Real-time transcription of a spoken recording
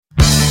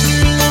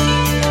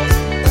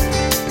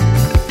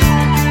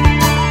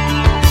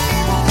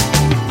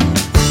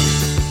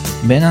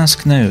Men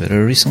Ask Now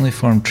are a recently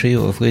formed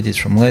trio of ladies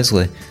from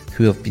Leslie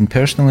who have been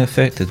personally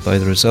affected by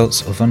the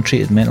results of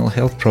untreated mental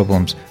health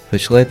problems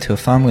which led to a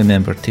family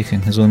member taking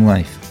his own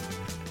life.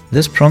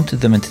 This prompted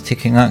them into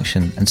taking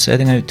action and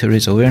setting out to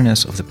raise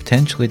awareness of the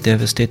potentially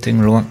devastating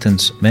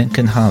reluctance men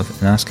can have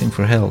in asking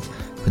for help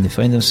when they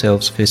find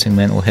themselves facing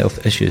mental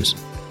health issues.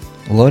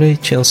 Laurie,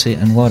 Chelsea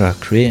and Laura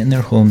create in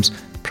their homes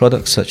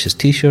products such as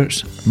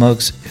t-shirts,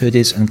 mugs,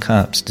 hoodies and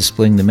caps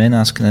displaying the Men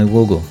Ask Now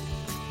logo.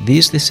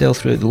 These they sell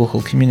throughout the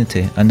local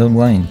community and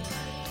online.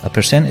 A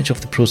percentage of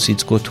the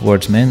proceeds go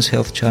towards men's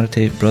health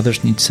charity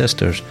Brothers Need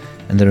Sisters,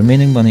 and the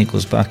remaining money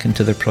goes back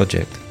into their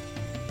project.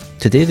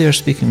 Today they are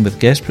speaking with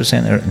guest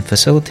presenter and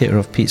facilitator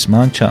of Pete's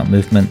Man Chat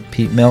movement,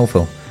 Pete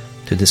Melville,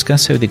 to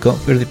discuss how they got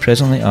where they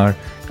presently are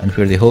and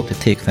where they hope to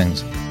take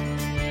things.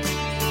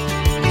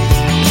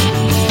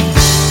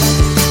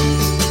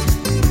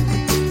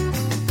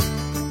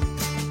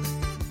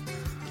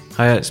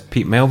 Hi, it's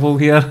Pete Melville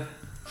here.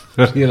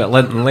 We're here at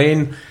Linton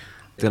Lane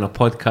doing a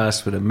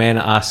podcast with the Men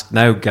Ask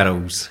Now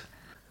girls.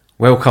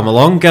 Welcome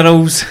along,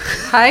 girls.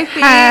 Hi,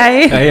 Pete.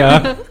 Hi.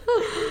 Hiya.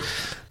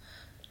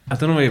 I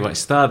don't know where you want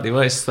to start. Do you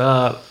want to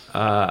start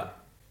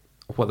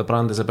what the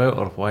brand is about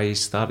or why you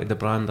started the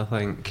brand, I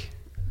think?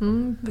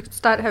 We could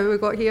start how we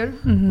got here.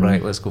 Mm-hmm.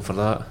 Right, let's go for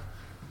that.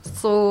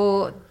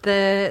 So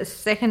the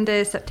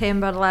 2nd of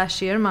September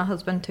last year, my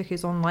husband took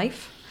his own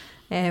life.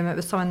 It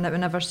was something that we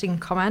never seen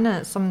coming, and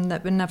it's something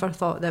that we never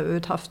thought that we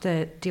would have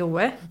to deal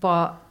with.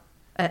 But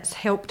it's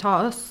helped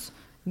us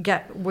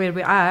get where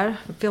we are,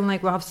 feeling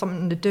like we have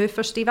something to do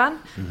for Stephen.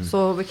 Mm-hmm.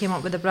 So we came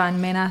up with the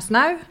brand Men Ask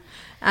Now,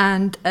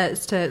 and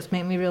it's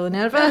making me really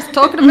nervous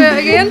talking about it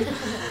again.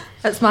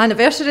 It's my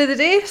anniversary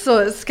today, so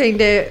it's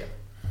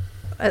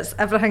it's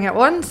everything at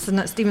once, and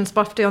it's Stephen's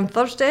birthday on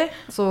Thursday.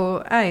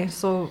 So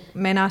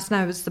Men Ask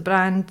Now is the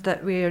brand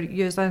that we're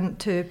using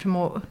to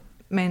promote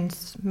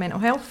men's mental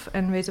health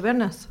and raise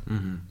awareness.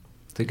 Mm-hmm.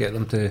 To get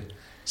them to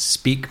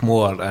speak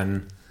more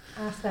and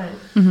Ask now.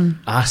 Mm-hmm.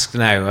 Ask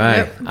now, aye.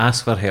 Yep.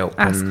 Ask for help.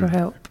 Ask for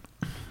help.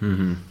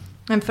 Mm-hmm.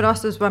 And for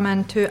us as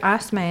women to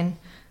ask men,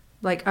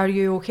 like, are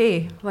you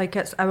okay? Like,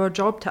 it's our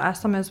job to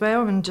ask them as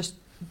well, and just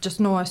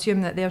not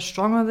assume that they're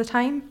strong all the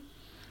time.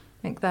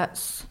 I think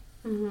that's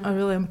a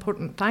really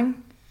important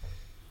thing.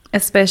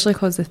 Especially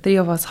because the three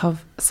of us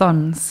have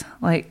sons.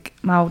 Like,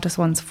 my oldest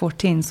one's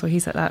 14, so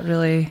he's at that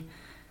really,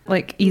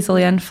 like,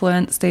 easily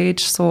influenced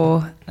stage.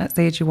 So at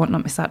the age you want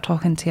them to start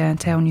talking to you and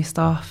telling you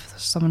stuff,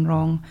 there's something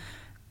wrong.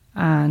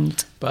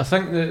 But I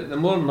think the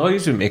more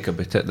noise we make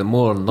about it, the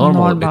more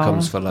normal it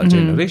becomes for that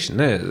generation.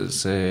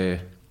 It's,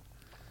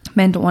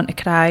 men don't want to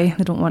cry,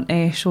 they don't want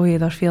to show you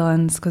their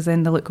feelings because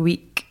then they look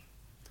weak.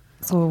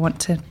 So we want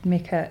to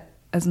make it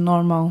as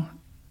normal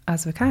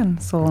as we can.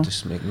 So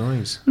just make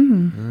noise.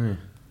 Mm-hmm.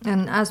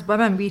 And as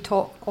women, we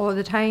talk all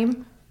the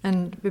time,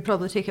 and we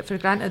probably take it for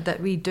granted that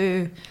we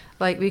do.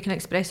 Like, we can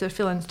express our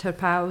feelings to our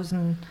pals,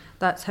 and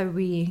that's how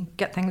we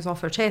get things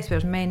off our chest,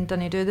 whereas men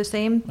don't do the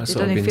same. That's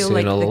they what I've don't been feel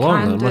saying like all they along.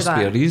 can There do must that.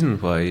 be a reason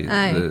why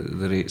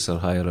the rates are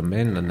higher in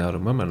men than they are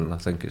in women, and I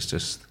think it's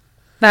just...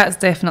 That's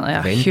definitely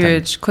a venting.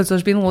 huge, because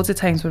there's been loads of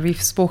times where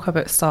we've spoke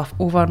about stuff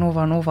over and over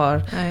and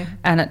over,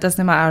 and it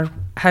doesn't matter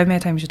how many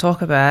times you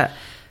talk about it,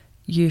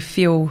 you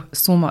feel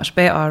so much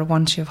better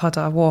once you've had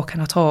a walk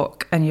and a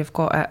talk and you've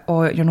got it,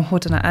 or you're not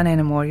holding it in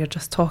anymore, you're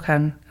just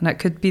talking, and it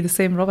could be the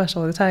same rubbish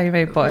all the time,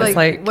 right? But it's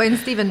like... When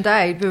Stephen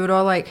died, we were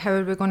all like, how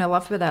are we going to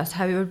live with this?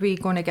 How are we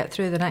going to get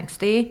through the next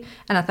day?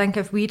 And I think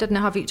if we didn't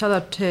have each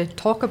other to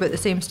talk about the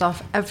same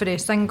stuff every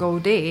single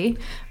day,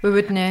 we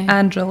wouldn't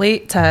and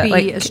relate to be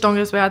like, as strong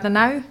as we are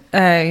now.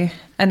 And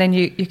then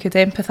you could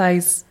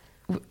empathise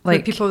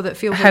like with people that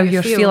feel how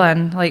you're feel.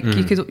 feeling. Like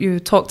you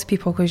talk to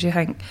people because you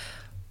think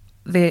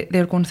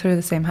they're going through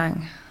the same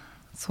thing,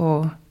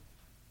 so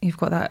you've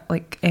got that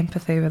like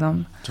empathy with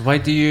them. So why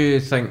do you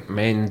think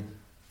men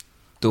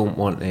don't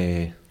want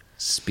to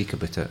speak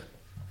about it?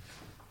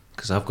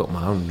 Because I've got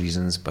my own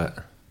reasons, but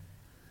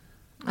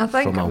I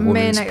think from a men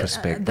woman's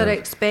perspective, they're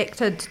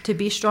expected to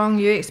be strong.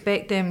 You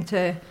expect them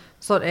to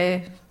sort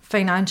of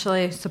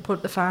financially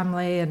support the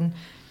family, and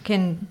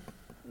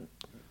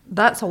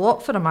that's a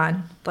lot for a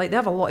man. Like, they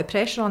have a lot of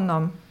pressure on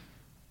them,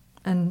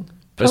 and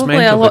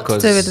probably a lot to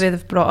do with the way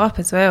they've brought up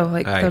as well.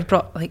 Like, they're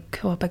brought like,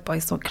 oh, big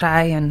boys don't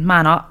cry and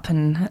man up,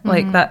 and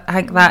like that. I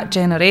think that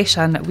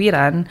generation that we're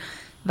in,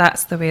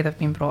 that's the way they've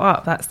been brought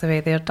up. That's the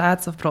way their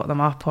dads have brought them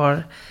up,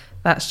 or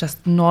that's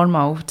just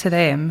normal to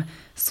them.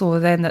 So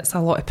then that's a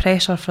lot of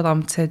pressure for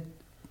them to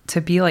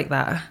be like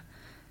that.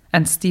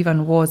 And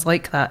Stephen was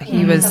like that.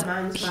 He was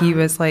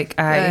like,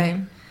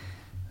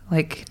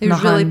 like he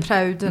was really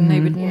proud, and he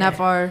would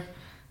never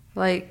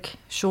like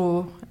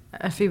show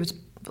if he was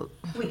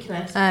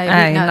weakness.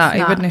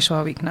 He wouldn't show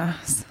a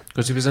weakness.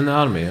 Because he was in the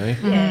army, eh?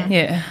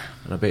 Yeah.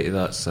 And I bet you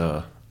that's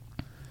a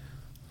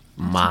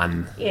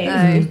man.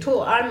 Yeah, he was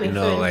total army. You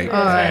know, like,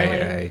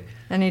 aye.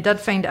 And he did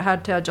find it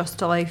hard to adjust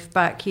to life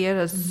back here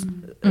as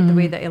the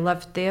way that he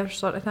lived there,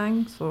 sort of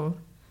thing. So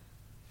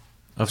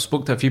I've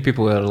spoke to a few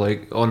people who are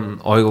like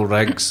on oil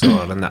rigs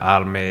or in the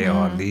army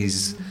or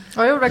these.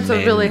 Oil rigs are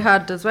really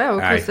hard as well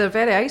because they're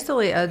very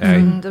isolated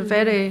and they're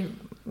very.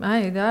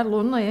 They are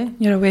lonely. Eh?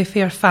 You're away for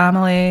your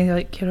family,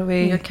 like you're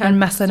away, you're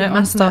missing out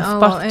on stuff,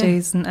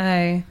 birthdays,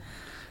 and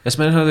It's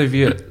meant how they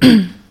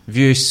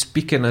view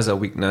speaking as a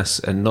weakness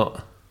and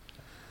not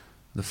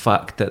the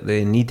fact that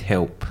they need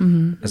help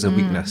as a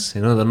weakness.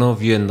 You know, they're not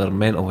viewing their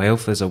mental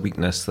health as a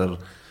weakness. They're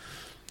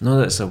not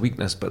that it's a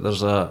weakness, but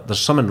there's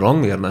something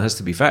wrong there and it has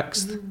to be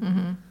fixed.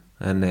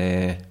 And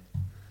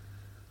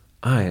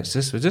it's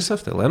just we just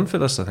have to learn for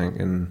this, I think.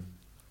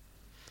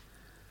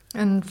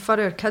 And for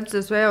our kids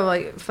as well,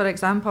 like for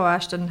example,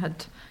 Ashton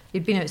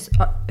he'd been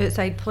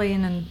outside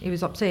playing and he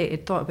was upset.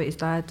 He'd thought about his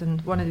dad,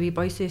 and one of the wee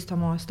boys says to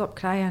him, "Oh, stop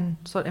crying,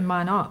 sort of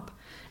man up."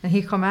 And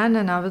he come in,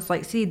 and I was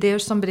like, "See,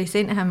 there's somebody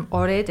saying to him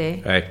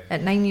already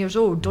at 9 years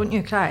old, don't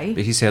you cry?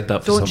 But he said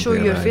that. Don't show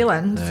your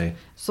feelings."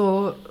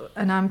 So,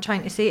 and I'm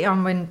trying to say to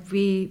him when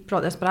we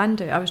brought this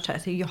brand out, I was trying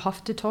to say, you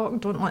have to talk.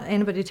 Don't let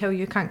anybody tell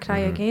you can't cry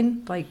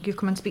again. Like, you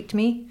come and speak to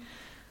me.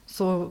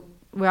 So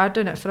we are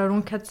doing it for our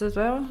own kids as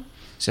well.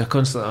 See, I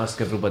constantly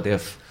ask everybody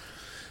if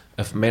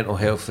mental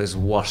health is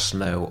worse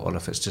now or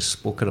if it's just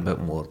spoken about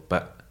more.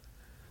 But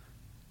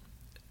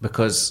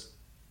because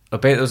I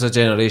bet there's a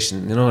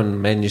generation, you know,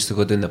 when men used to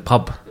go down the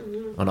pub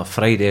on a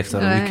Friday after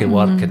a week of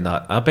work and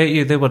that. I bet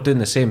you they were doing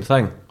the same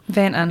thing.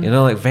 Venting. You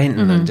know, like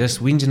venting and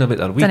just whinging about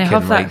their week. Didn't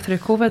have that through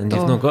COVID, and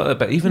you've not got it.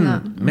 But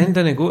even men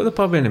didn't go to the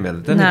pub anymore.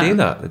 They didn't do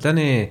that.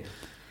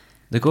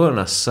 They go on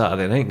a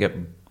Saturday night and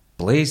get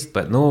blazed,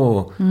 but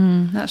no.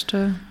 That's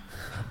true.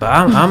 But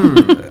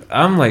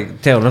I'm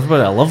like telling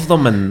everybody I love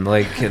them and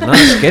like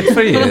that's good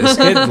for you. It's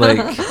good,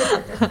 like.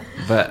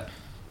 But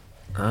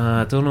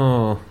I don't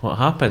know what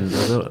happened.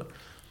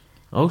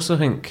 I also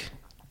think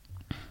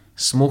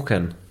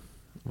smoking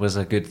was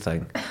a good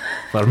thing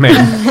for men.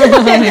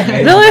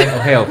 Really? Mental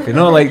health, you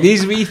know, like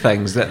these wee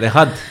things that they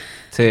had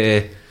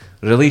to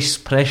release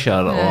pressure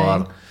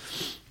or.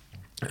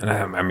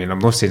 I mean, I'm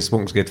not saying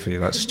smoking's good for you,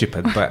 that's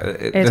stupid, but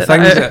the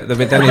things that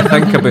we didn't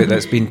think about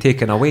that's been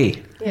taken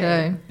away.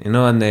 Yeah. You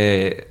know, and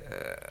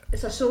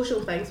it's a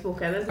social thing,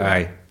 smoking, isn't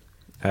it?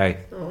 Aye.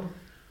 Oh.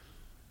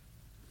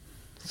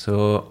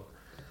 So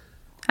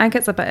I think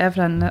it's a bit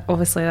everything.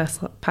 Obviously, this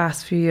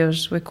past few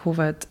years with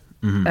COVID,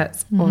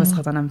 it's obviously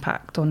had an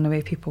impact on the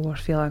way people were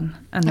feeling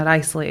and they're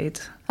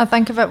isolated. I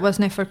think if it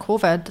wasn't for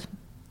COVID,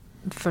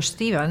 for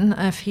Stephen,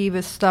 if he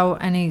was still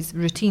in his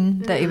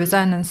routine that he was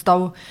in and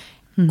still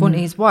going to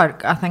his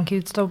work, I think he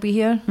would still be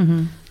here.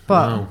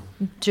 But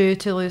due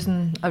to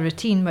losing a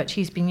routine which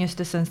he's been used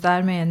to since the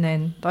army and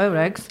then the oil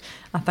rigs,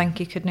 I think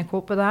he couldn't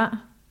cope with that.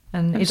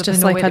 And it's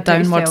just like a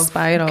downward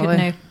spiral. He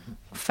couldn't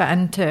fit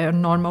into a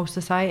normal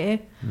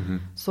society.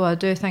 So I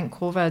do think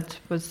COVID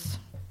was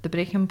the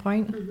breaking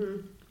point.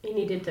 He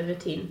needed the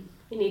routine.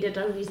 He needed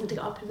a reason to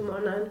get up in the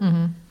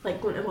morning,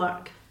 like going to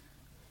work.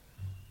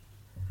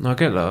 No, I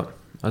get that.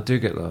 I do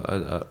get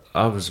that.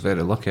 I was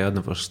very lucky. I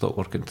never stopped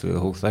working through the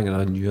whole thing, and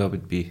I knew I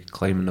would be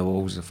climbing the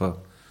walls if I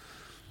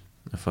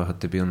had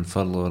to be on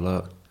furlough or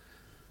that.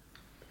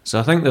 So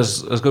I think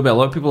there's going to be a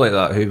lot of people like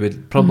that who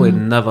would probably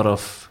never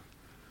have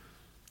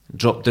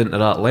dropped into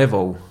that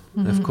level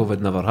if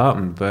COVID never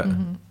happened, but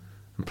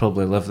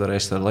probably live the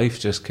rest of their life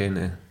just kind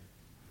of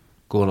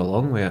going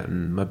along with it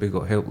and maybe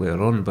got help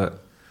later on.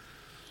 But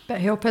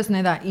help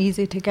isn't that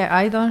easy to get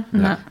either.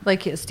 No.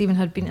 Like Stephen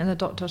had been to the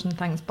doctors and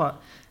things,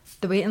 but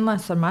the waiting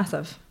lists are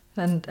massive,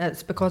 and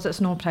it's because it's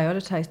not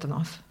prioritised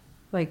enough.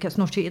 Like, it's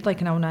not treated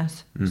like an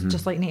illness. It's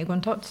just like, need to go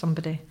and talk to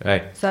somebody.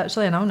 Right. It's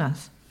actually an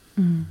illness.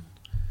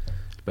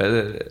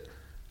 But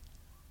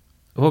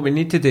what we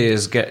need to do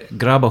is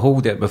grab a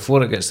hold of it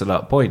before it gets to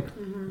that point.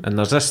 And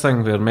there's this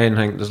thing where men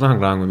think, there's nothing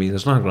wrong with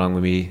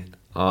me.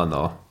 Oh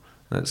no,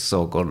 that's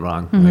all gone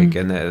wrong. Like,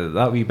 and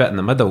that wee bit in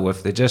the middle,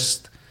 if they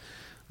just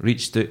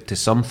reached out to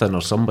something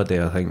or somebody,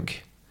 I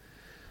think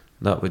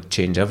that would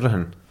change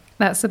everything.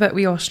 That's the bit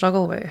we all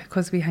struggle with,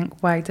 because we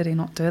think, why did he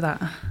not do that?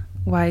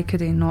 Why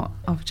could he not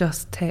have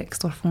just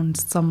texted or phoned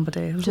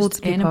somebody? There's loads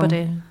of people.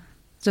 Anybody.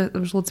 There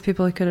was loads of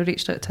people who could have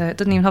reached out to. It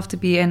didn't even have to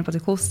be anybody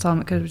close to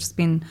him. It could have just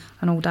been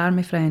an old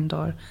army friend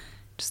or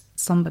just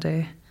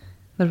somebody.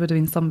 There would have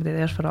been somebody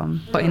there for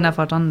him, but he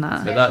never done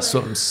that. But that's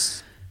something.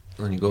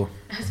 When you go,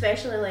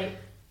 especially like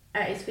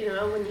at his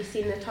funeral, when you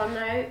seen the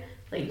turnout,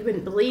 like you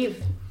wouldn't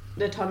believe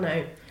the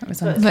turnout. It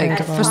was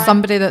like for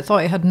somebody that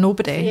thought he had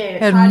nobody, he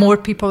had more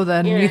people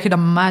than you could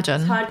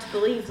imagine. It's hard to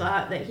believe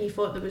that he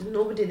thought there was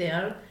nobody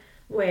there.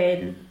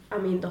 When, I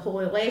mean, the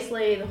Holy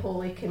Leslie, the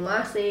Holy King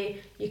Lassie,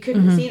 you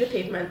couldn't see the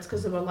pavements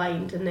because they were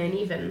lined, and then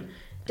even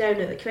down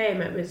at the Creme,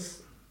 it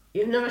was,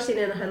 you've never seen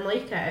anything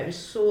like it. It was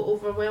so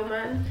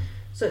overwhelming.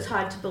 So it's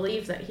hard to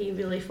believe that he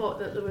really thought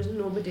that there was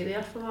nobody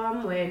there for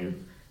him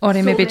when... Or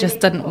he maybe just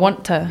didn't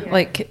want to. Yeah.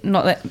 Like,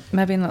 not that he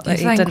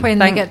didn't when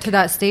think. they get to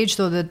that stage,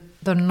 though,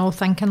 they're not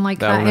thinking like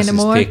that The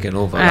anymore. illness is taken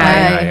over. Aye.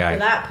 At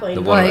that point,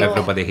 the one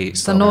everybody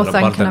hates they're them. not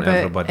thinking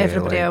about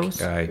everybody like, else.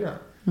 No.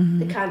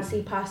 They can't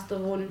see past their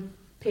own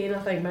pain, I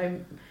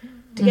think.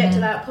 To get to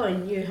that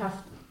point, you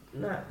have...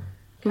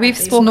 We've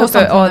spoken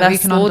about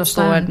this loads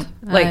though, and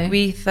like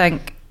we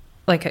think,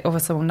 like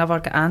obviously we'll never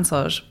get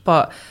answers,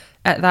 but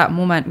at that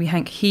moment we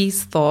think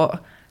he's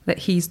thought that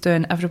he's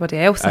doing everybody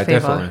else a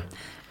favour,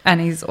 and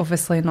he's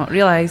obviously not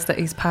realised that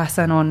he's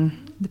passing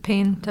on the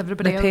pain to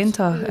everybody else. Pain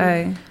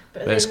to,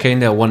 but it's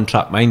kind of a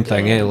one-track mind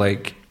thing,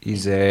 like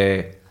he's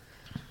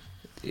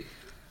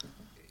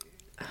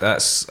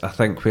that's I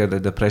think where the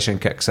depression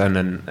kicks in,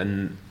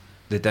 and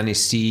they didn't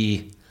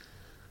see.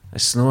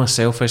 It's not a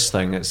selfish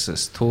thing.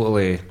 It's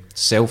totally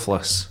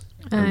selfless.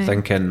 And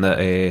thinking that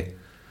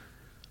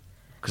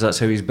because that's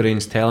how his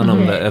brain's telling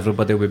him that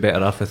everybody will be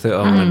better off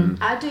without him.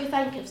 And I do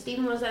think if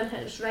Stephen was in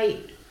his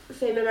right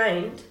frame of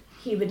mind,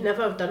 he would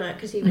never have done it,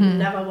 because he would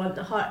never want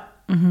the hurt.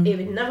 He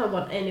would never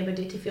want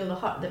anybody to feel the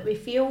hurt that we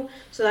feel.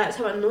 So that's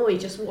how I know he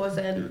just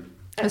wasn't.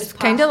 It's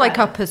kind of like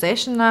a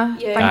possession, I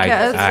think it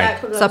is.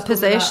 Exactly, it's a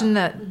possession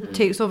that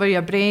takes over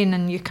your brain,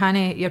 and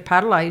you're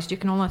paralysed. You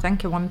can only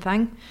think of one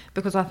thing.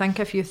 Because I think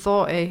if you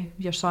thought of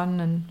your son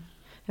and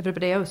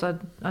everybody else, I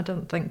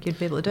don't think you'd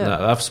be able to do it.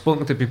 I've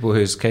spoken to people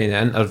who's kind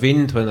of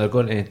intervened when they're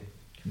going to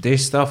do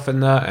stuff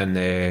and that, and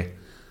their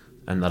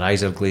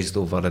eyes are glazed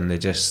over, and they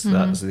just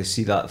they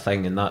see that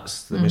thing, and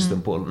that's the most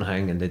important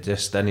thing, and they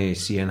just didn't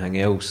see anything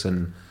else.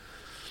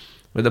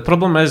 But the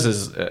problem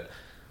is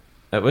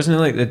it wasn't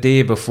like the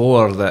day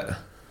before that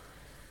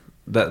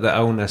the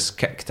illness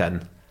kicked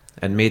in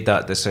and made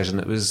that decision.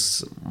 It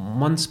was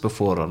months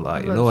before or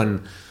that, you know,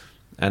 and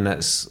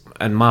it's,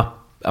 in my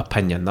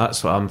opinion,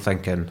 that's what I'm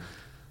thinking.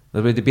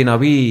 There would have been a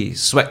wee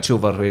switch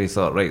over where he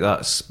thought, right,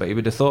 but he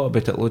would have thought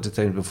about it loads of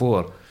times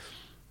before.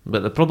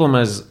 But the problem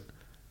is,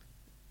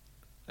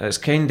 it's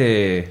kind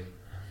of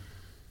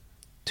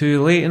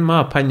too late, in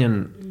my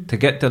opinion, to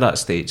get to that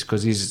stage,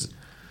 because he's...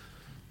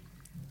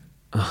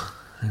 how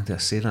do I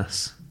say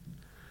this?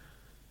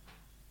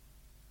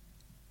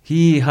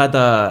 He had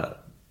a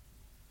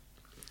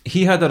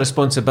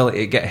responsibility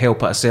to get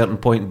help at a certain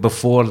point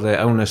before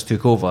the illness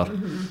took over,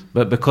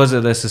 but because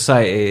of the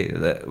society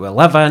that we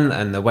live in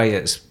and the way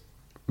it's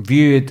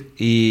viewed,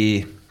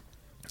 he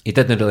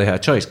didn't really have a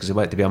choice, because he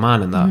wanted to be a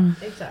man in that.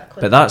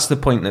 Exactly. But that's the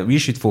point that we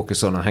should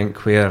focus on, I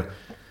think, where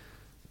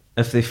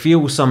if they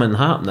feel something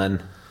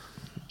happening,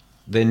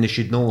 then they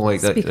should know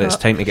that it's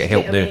time to get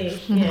help now,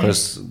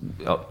 because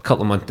a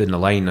couple of months down the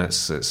line, you're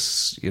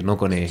just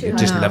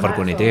never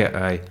going to do it.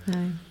 Aye.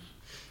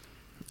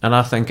 And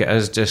I think it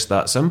is just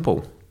that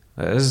simple.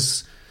 It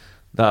is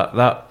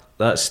that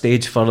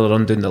stage further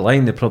on down the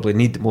line, they probably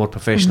need more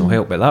professional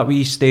help. But that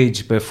wee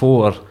stage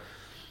before,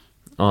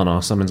 oh no,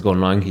 something's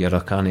gone wrong here, I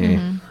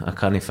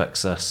can't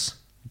fix this.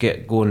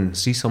 Go and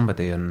see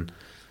somebody, and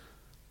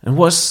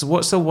what's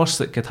the worst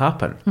that could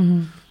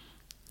happen?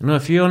 You know,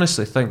 if you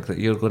honestly think that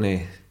you're going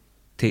to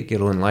take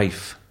your own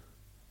life,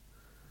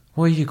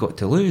 what have you got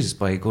to lose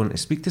by going to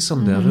speak to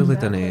somebody? I really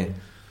didn't.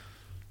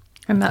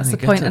 And that's the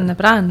point in the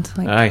brand.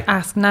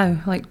 Ask now.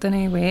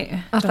 Didn't wait.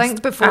 I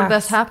think before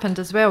this happened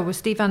as well, with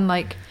Stephen,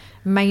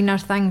 minor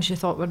things you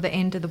thought were the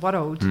end of the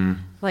world.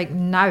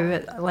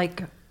 Now,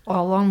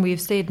 all along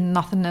we've said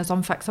nothing is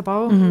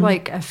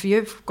unfixable. If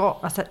you've got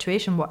a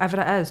situation,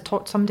 whatever it is,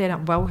 talk to somebody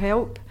and it will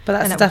help. But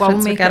that's and it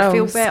will make it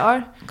feel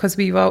better. Because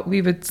we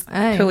would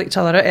pull each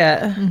other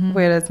out of it,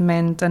 whereas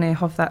men didn't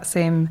have that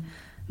same,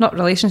 not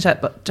relationship,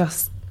 but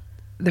just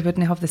they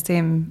wouldn't have the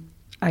same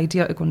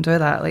idea to go and do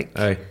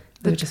that.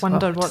 They just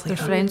wondered what their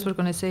friends were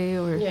going to say.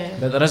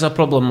 But there is a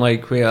problem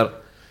where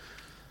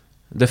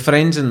the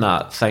friends in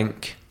that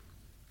think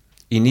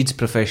he needs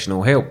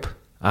professional help.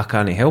 I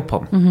can't help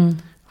him.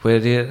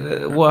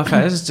 Where what if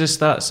it is just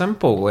that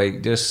simple?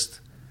 Just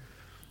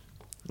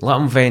let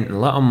him vent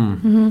and let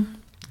him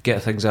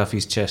get things off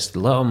his chest.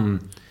 Let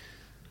him,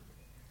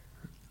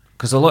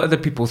 because a lot of the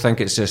people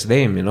think it's just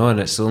them, and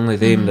it's only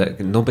them that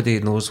nobody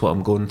knows what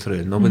I'm going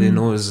through. Nobody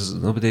knows.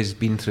 Nobody's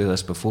been through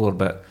this before.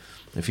 But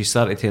if you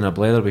started taking a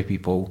blether with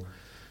people,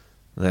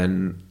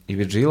 then you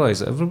would realise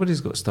that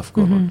everybody's got stuff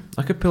going on.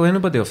 I could pull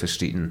anybody off the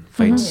street and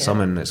find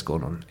something that's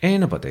going on.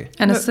 Anybody.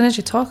 And as soon as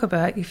you talk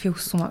about it, you feel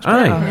so much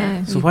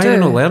better. So why are you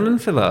not learning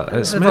for that?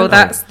 I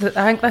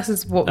think this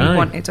is what we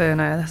want to do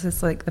now. This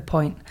is the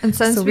point. And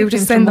since we'll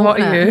just send them out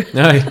to you.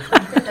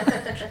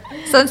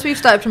 Since we've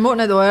started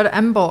promoting it though, our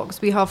inbox,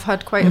 we have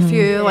had quite a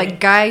few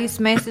guys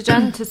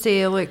messaging to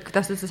say, look,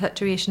 this is the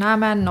situation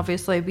I'm in, and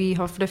obviously we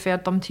have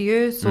referred them to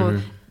you.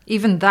 So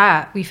even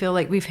that, we feel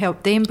like we've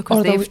helped them,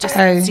 because they've just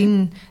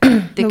seen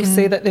they'll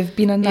say that they've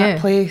been in that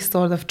place,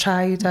 or they've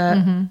tried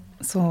it.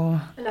 So,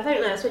 and I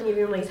think that's when you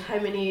realise how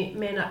many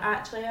men are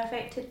actually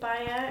affected by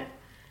it,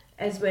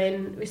 is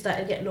when we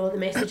started getting all the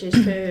messages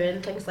through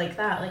and things like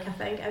that. I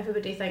think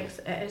everybody thinks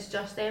it is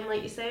just them,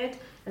 like you said,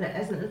 and it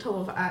isn't until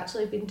we've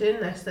actually been doing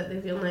this that they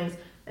realise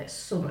it's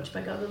so much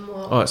bigger than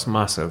what... Oh, it's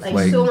massive.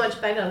 So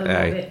much bigger than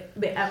what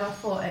we ever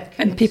thought it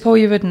could. And people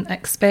you wouldn't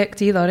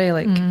expect either,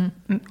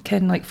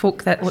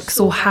 folk that look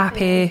so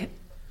happy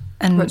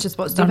And which is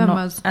what Stephen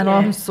was. I know.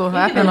 I'm so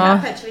happy. You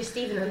that picture of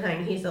Stephen and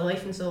thing, he's the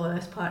life and soul of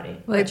this party.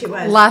 Like, which it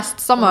was. last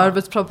summer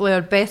was probably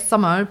our best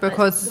summer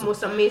because it's the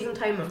most amazing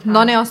time of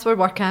none of us were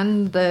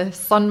working. The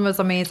sun was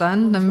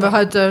amazing, and we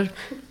had our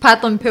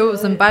paddling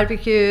pools and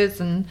barbecues,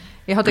 and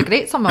we had a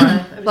great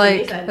summer.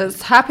 Like, amazing. it's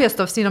the happiest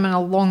I've seen him in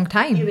a long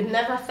time. You would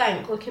never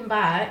think, looking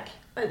back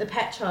at the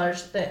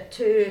pictures, that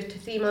 2 to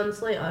 3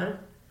 months later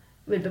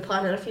we'd be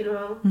planning a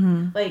funeral.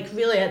 Like,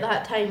 really, at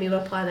that time we were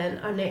planning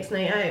our next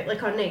night out,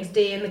 like our next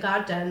day in the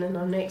garden, and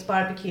our next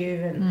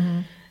barbecue,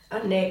 and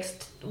our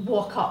next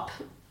walk up,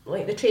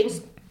 like the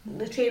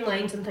train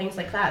lines and things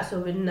like that. So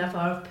we'd never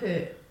have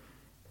put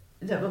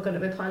that we're going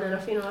to be planning a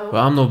funeral.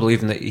 Well, I'm not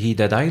believing that he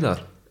did either.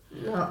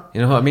 No.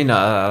 You know what I mean?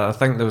 I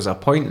think there was a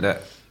point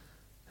that,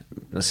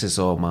 this is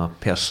all my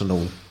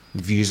personal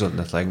views on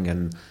the thing,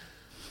 and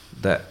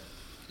that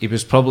he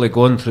was probably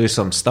going through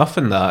some stuff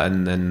in that,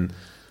 and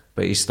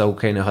but he still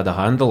kind of had a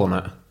handle on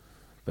it.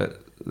 But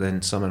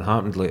then something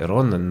happened later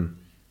on and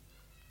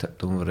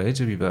tipped over the edge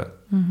a wee bit.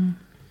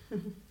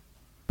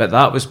 But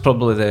that was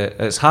probably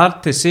it's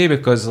hard to say,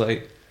 because,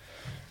 like,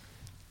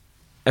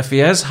 if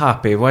he is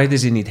happy, why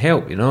does he need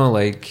help, you know?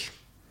 Like,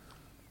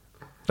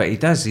 but he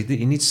does. He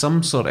needs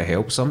some sort of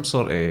help, some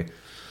sort of...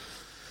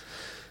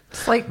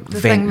 It's like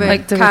the thing with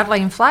like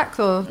Caroline Flack,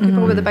 though.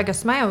 People with the biggest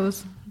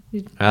smiles.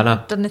 You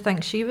Anna. didn't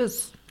think she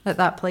was at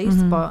that place,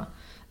 but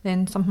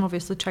then something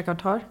obviously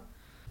triggered her.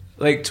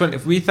 Like,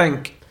 if we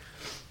think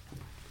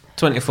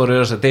 24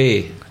 hours a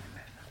day,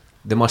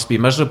 they must be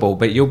miserable,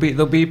 but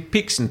there'll be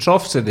peaks and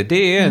troughs of the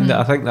day, and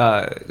I think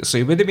that, so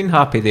he would have been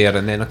happy there,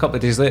 and then a couple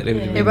of days later he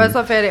would have He been... was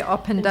a very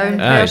up and down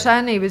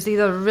person. He was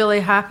either really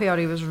happy or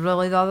he was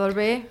really the other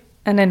way.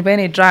 And then when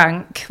he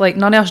drank, like,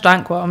 none of us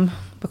drank with him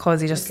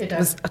because he just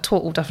was a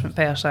total different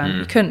person.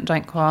 You couldn't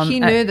drink with him. He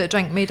knew that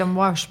drink made him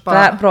worse, but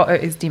that brought out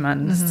his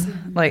demons.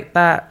 Like,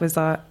 that was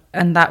a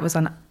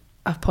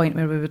point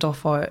where we would all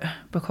fought,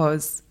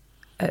 because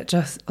it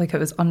just, like, it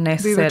was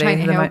unnecessary. we were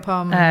trying to help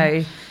him.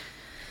 Aye.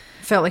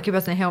 Felt like he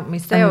wasn't helping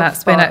himself. And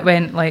that's when it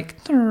went,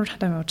 like,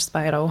 downward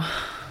spiral.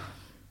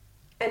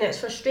 And it's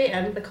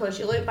frustrating, because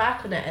you look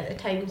back on it at the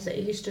times that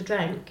he used to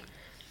drink,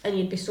 and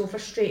you'd be so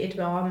frustrated with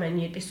him,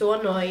 and you'd be so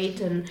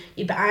annoyed, and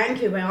you'd be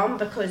angry with him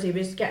because he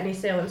was getting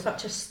himself in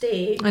such a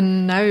state.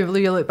 And now you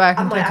look back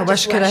and think, I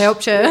wish could have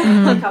helped you.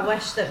 Like, I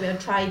wish that we had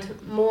tried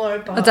more,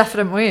 but A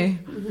different way.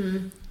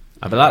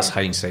 But that's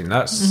hindsight.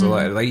 That's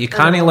like you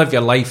can't live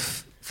your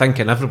life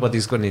thinking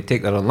everybody's going to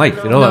take their own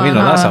life. You know what I mean?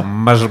 Or that's a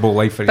miserable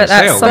life for but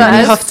yourself. That's something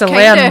you have to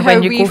learn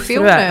when you go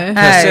feel through it.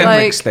 To a certain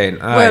like, extent.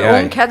 With our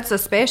own kids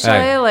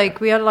especially, like,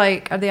 we are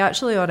like, are they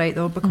actually alright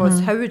though? Because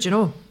how would you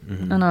know?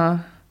 I know.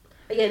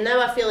 Again, now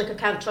I feel like I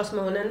can't trust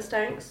my own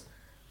instincts.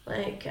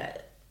 Like,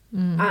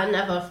 I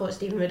never thought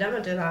Stephen would ever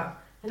do that.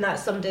 And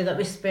that's somebody that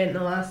we spent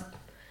the last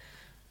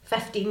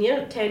 10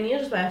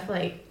 years with.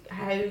 Like,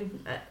 how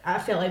I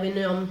felt like we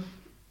knew him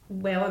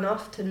well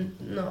enough to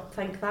not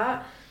think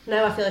that.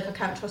 Now I feel like I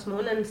can't trust my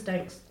own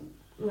instincts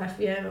with,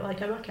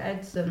 like, our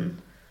kids.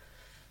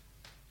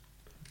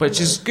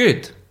 Which is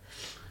good,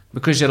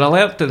 because you're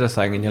alert to the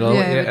thing, and you're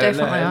alert,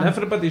 definitely and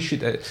everybody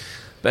should...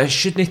 But it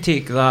shouldn't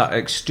take that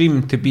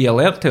extreme to be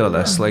alert to all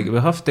this. Like, we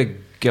have to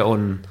get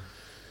on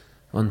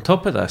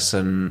top of this,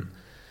 and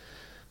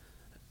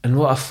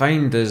what I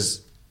find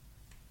is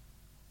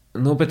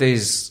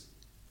nobody's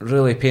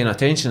really paying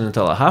attention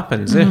until it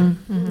happens, and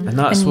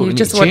that's and what you we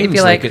just need to want change. to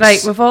be like,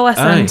 right, we've all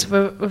listened,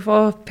 Aye. we've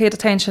all paid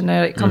attention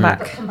now, right, come back.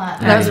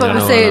 That's what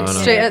we said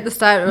straight at the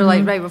start. We were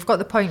like, right, we've got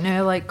the point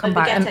now, like, come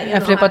Like, back. we And get it, you're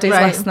not Everybody's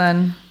happy.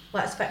 listening.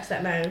 Let's fix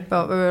it now.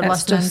 but we were It's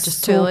listening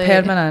just too so late.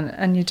 permanent,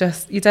 and you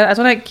did. I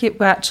don't think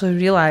we actually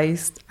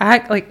realised.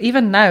 Like,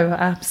 even now,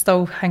 I'm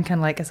still thinking,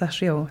 like, is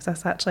this real? Has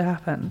this actually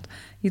happened?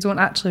 You don't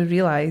actually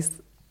realise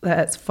that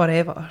it's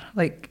forever.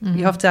 Like,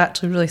 you have to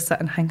actually really sit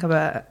and think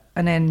about it,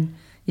 and then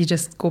you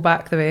just go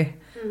back the way.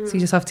 So you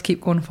just have to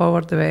keep going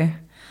forward the way.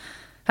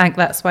 I think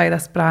that's why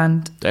this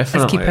brand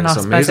Definitely, is keeping it's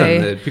us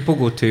amazing. busy. People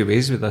go two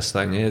ways with this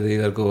thing.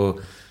 They either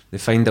they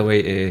find a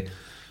way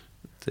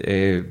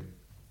to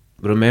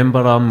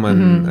remember them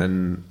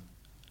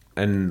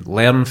and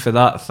learn for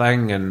that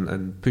thing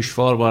and push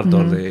forward,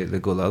 or they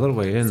go the other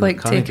way. And It's like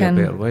can't be a taking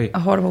better way. a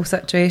horrible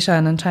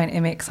situation and trying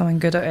to make something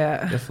good out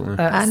of it. Definitely.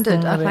 That's And the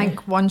I only way.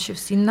 think once you've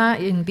seen that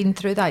and been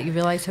through that, you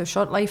realise how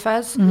short life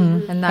is,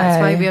 and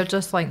that's why Aye. we're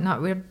just like, no,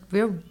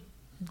 we'll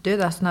do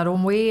this in our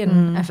own way,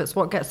 and if it's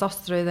what gets us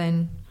through,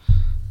 then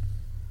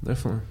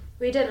Definitely.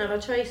 We didn't have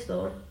a choice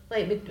though.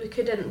 Like, we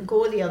couldn't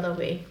go the other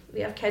way.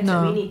 We have kids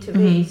No. that we need to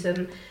raise,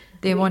 and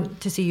they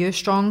want to see you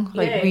strong.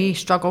 Like, Yeah. we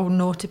struggle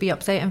not to be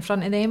upset in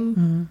front of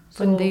them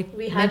when they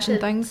we had mention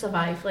to things.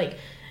 survive. Like,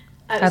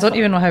 I don't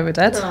even know how we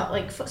did. No,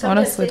 like,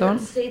 Honestly, don't.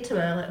 Say to me,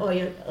 like, oh,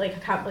 you're like, I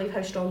can't believe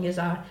how strong you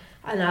are.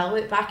 And I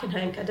look back and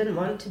think, I didn't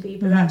want to be,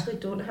 but we actually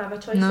don't have a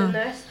choice No. in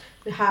this.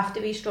 We have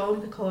to be strong,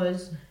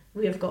 because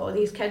we have got all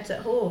these kids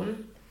at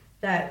home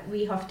that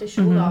we have to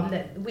show them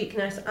that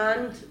weakness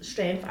and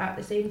strength at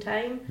the same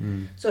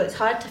time. So it's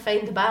hard to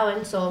find the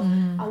balance of,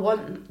 I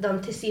want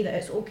them to see that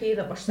it's okay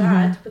that we're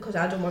sad, because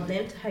I don't want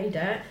them to hide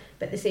it,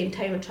 but at the same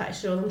time we're trying to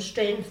show them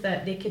strength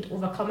that they could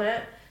overcome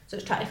it. So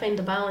it's trying to find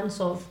the balance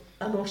of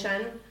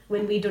emotion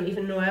when we don't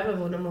even know our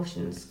own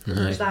emotions.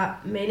 There's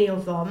that many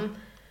of them.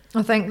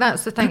 I think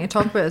that's the thing to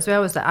talk about as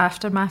well, is the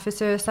aftermath of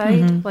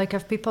suicide. Like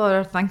if people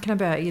are thinking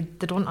about it,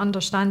 they don't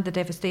understand the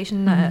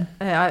devastation that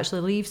it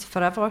actually leaves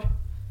forever.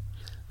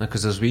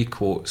 Because there's wee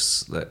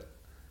quotes that,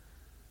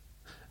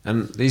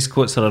 and these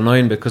quotes are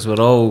annoying because we're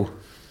all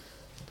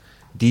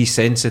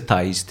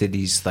desensitized to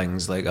these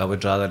things. Like, I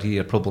would rather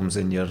hear problems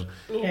in your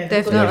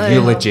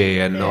eulogy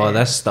and all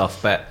this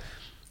stuff, but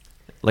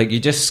like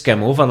you just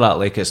skim over that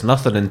like it's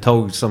nothing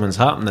until something's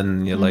happening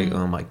and you're like,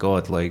 oh my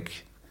god,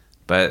 like,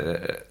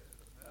 but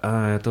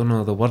I don't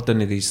know, the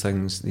wording of these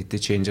things need to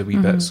change a wee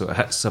bit so it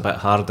hits a bit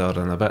harder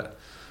and a bit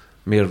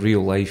more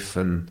real life.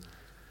 And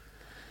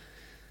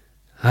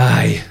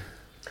right,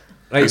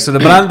 so the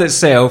brand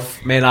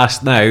itself, Men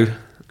Ask Now,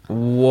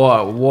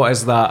 what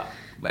is that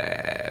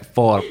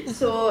for?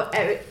 So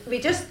it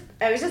was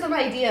just an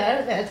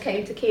idea that had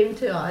kind of came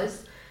to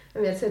us,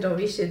 and we had said, oh,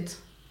 we should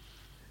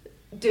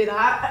do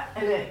that,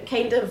 and it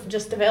kind of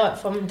just developed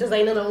from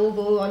designing a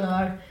logo on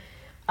our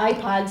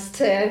iPads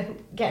to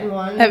getting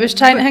one. It was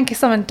trying to think of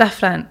something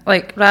different,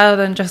 like rather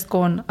than just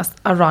going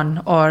a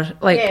run or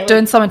like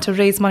doing something to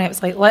raise money. It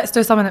was like, let's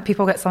do something that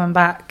people get something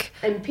back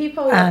and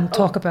people and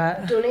talk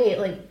about. Donate.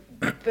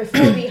 Like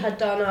before we had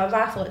done a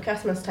raffle at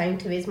Christmas time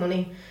to raise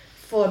money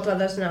for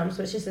Brothers in Arms,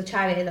 which is the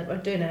charity that we're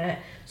doing it.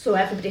 So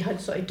everybody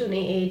had sort of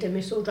donated and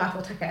we sold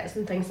raffle tickets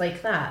and things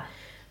like that.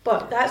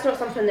 But that's not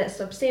something that's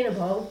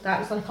sustainable. That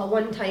was like a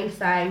one-time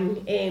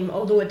thing,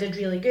 although it did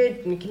really good,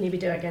 and we can maybe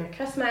do it again at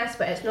Christmas,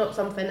 but it's not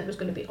something that was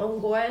going to be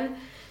ongoing.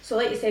 So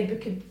like you said, we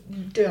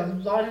could do a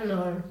run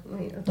or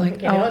like, I don't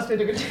think anyone else would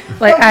do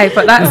like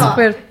but that's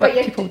where what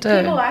people do.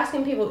 People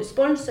asking people to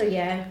sponsor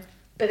you,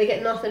 but they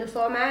get nothing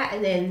from it,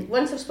 and then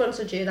once they've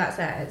sponsored you, that's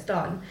it, it's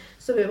done.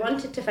 So we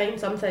wanted to find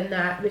something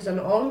that was an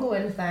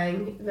ongoing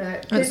thing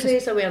that could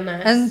raise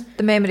awareness. And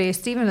the memory of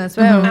Stephen as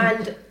well.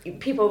 And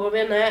people were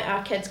wearing it,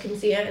 our kids can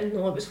see it and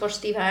know it was for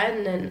Stephen.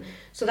 And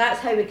so that's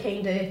how we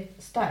kind of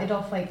started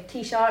off like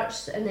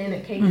t-shirts, and then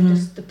it kind of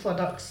just the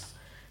products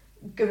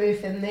grew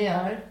from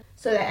there.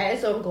 So that it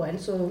is ongoing.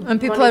 So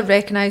and people are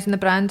recognising the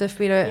brand if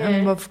we're out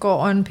and we've got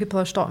on, people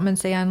are stopping and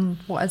saying,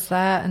 what is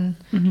that? And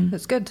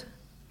it's good.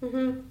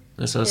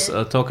 It's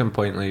a talking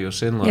point, like you're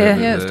saying, Laura.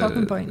 It's a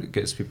talking point. It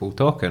gets people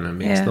talking and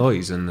makes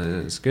noise, and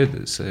it's good.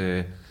 It's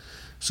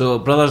so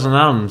Brothers in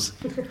Arms.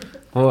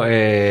 What?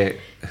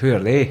 Who are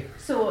they?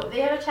 So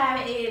they're a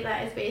charity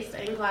that is based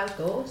in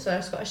Glasgow, so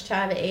a Scottish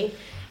charity.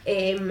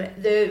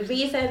 The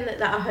reason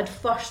that I had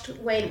first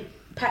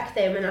picked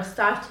them and I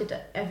started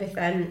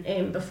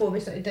everything before we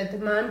sort of did the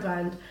Man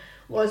brand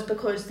was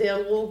because their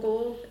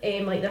logo,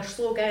 like their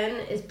slogan,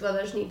 is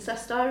Brothers Need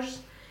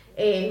Sisters.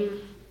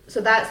 So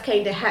that's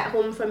kind of hit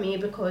home for me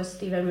because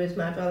Stephen was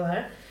my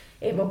brother,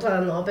 well,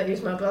 brother-in-law, but he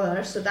was my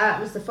brother. So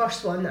that was the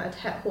first one that had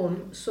hit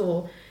home.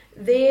 So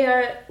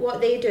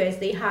what they do is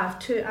they have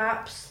 2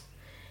 apps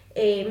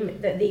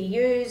that they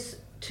use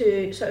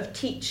to sort of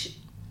teach,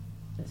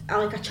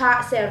 like a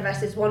chat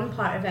service is one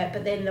part of it,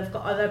 but then they've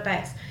got other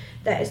bits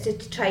that is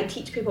to try and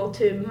teach people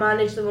to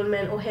manage their own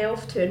mental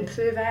health, to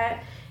improve it.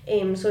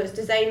 So it's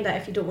designed that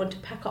if you don't want to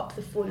pick up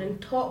the phone and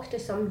talk to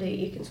somebody,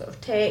 you can sort of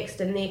text,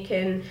 and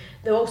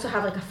they also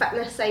have like a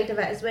fitness side of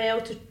it as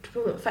well to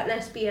promote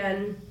fitness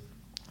being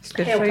it's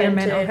good for your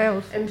mental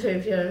health,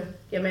 improve your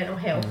mental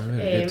health.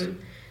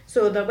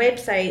 So their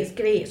website is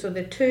great. So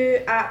the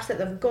 2 apps that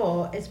they've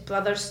got is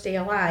Brothers Stay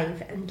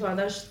Alive and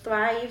Brothers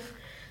Thrive.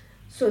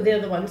 So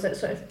they're the ones that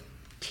sort of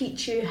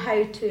teach you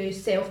how to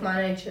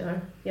self-manage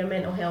your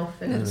mental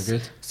health. And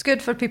it's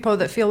good for people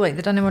that feel like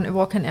they don't want to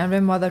walk into a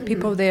room with other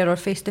people there or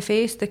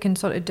face-to-face. They can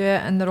sort of do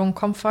it in their own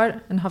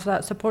comfort and have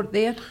that support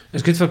there.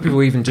 It's good for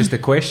people even just to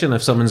question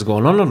if something's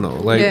going on or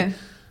not. Like,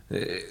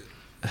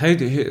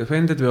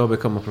 when did we all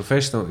become a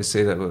professional to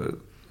say that,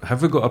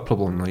 have we got a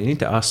problem? Like, you need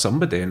to ask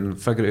somebody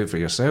and figure it out for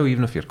yourself,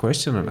 even if you're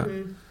questioning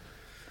it.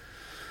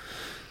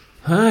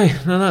 Aye,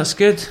 no, that's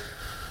good.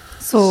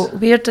 So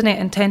we're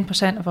donating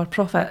 10% of our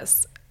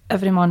profits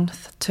every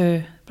month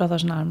to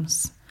Brothers in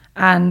Arms,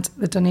 and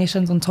the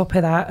donations on top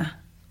of that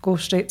go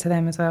straight to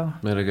them as well.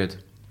 Very good.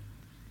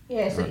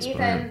 Yeah, so that's even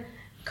brilliant.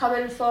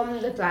 Coming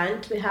from the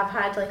brand, we have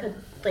had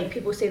like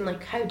people saying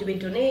like, how do we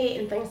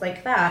donate and things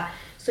like that.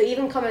 So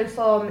even coming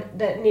from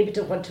that maybe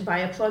don't want to buy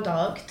a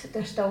product,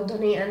 they're still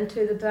donating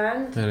to the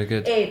brand. Very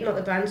good. Not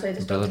the brand, sorry,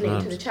 they're still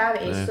donating to the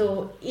charity. Yeah.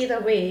 So either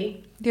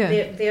way,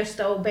 they're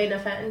still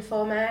benefiting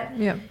from it.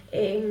 Yeah.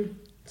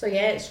 So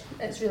yeah,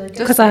 it's really good.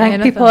 Because I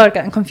think people are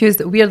getting confused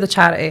that we're the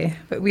charity,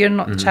 but we're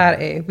not the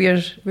charity.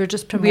 We're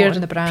just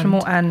promoting the brand.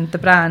 Promoting the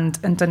brand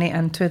and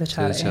donating to the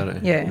charity.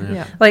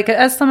 Yeah. Like it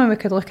is something we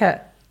could look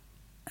at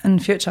in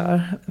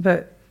future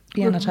about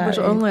being a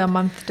charity. We're only a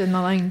month down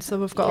the line, so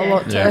we've got a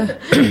lot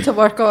to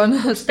work on.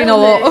 It's been a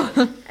lot.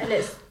 And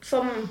it's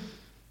from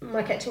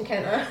my kitchen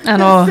counter. I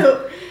know.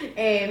 So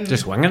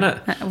Just winging it.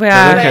 We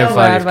are.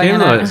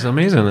 It's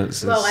amazing.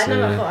 I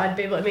never thought I'd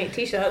be able to make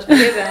t-shirts, but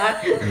here we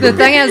are. The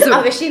thing is,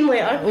 I'll be seen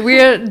later.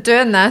 We're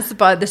doing this,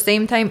 but at the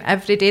same time,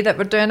 every day that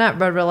we're doing it,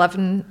 we're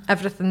reliving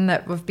everything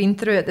that we've been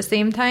through at the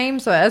same time.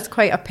 So it is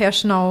quite a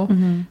personal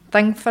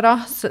thing for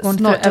us. It's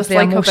not just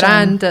like a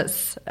brand;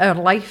 it's our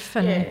life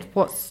and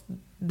what's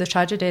the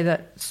tragedy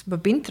that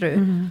we've been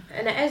through.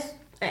 And it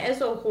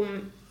is all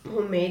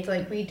homemade.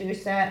 Like, we do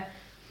sit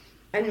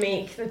and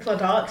make the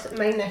products,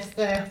 minus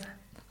the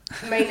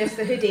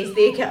hoodies.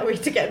 They get away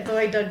to get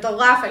delayed. They're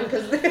laughing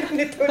because they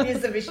don't use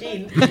the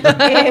machine.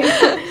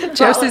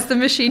 Chelsea's the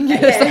machine.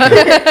 But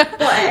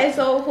it is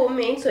all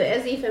homemade, so it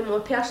is even more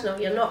personal.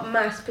 You're not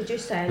mass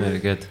producing. Very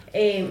good.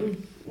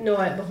 No,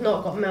 we've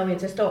not got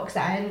millions of stocks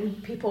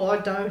in. People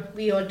order,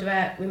 we order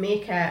it, we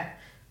make it,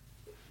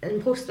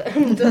 and post it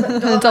and deliver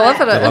it.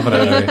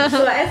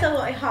 So it is a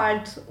lot of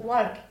hard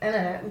work in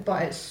it,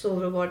 but it's so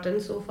rewarding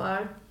so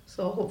far.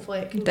 So hopefully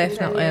it can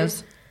definitely continue.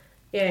 is.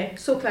 Yeah,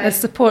 so proud. The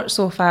support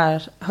so far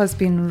has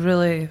been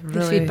really, The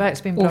really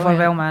feedback's been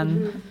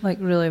overwhelming. Like,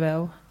 really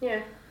well.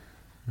 Yeah.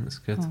 That's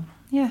good. Oh,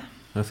 yeah.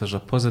 If there's a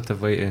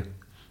positive way to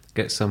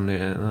get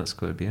somebody out, that's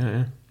got to be it,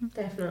 yeah?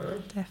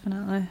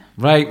 Definitely.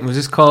 Right, we'll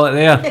just call it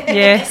there.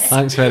 Yes.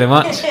 Thanks very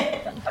much.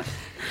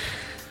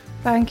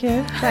 Thank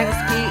you. Thanks,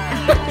 Pete.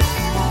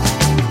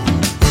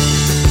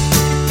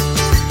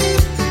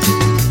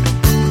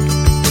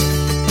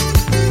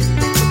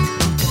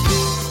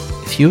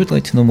 If you would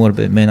like to know more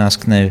about Men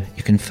Ask Now,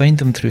 you can find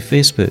them through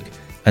Facebook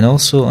and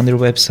also on their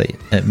website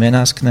at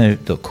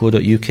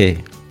menasknow.co.uk.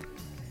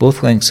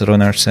 Both links are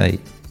on our site.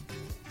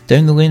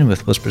 Down the Lane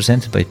With was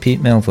presented by Pete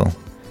Melville.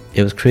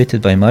 It was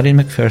created by Marion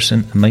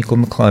McPherson and Michael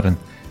McLaren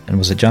and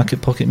was a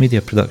Jacket Pocket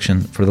Media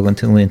production for the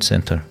Linton Lane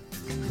Centre.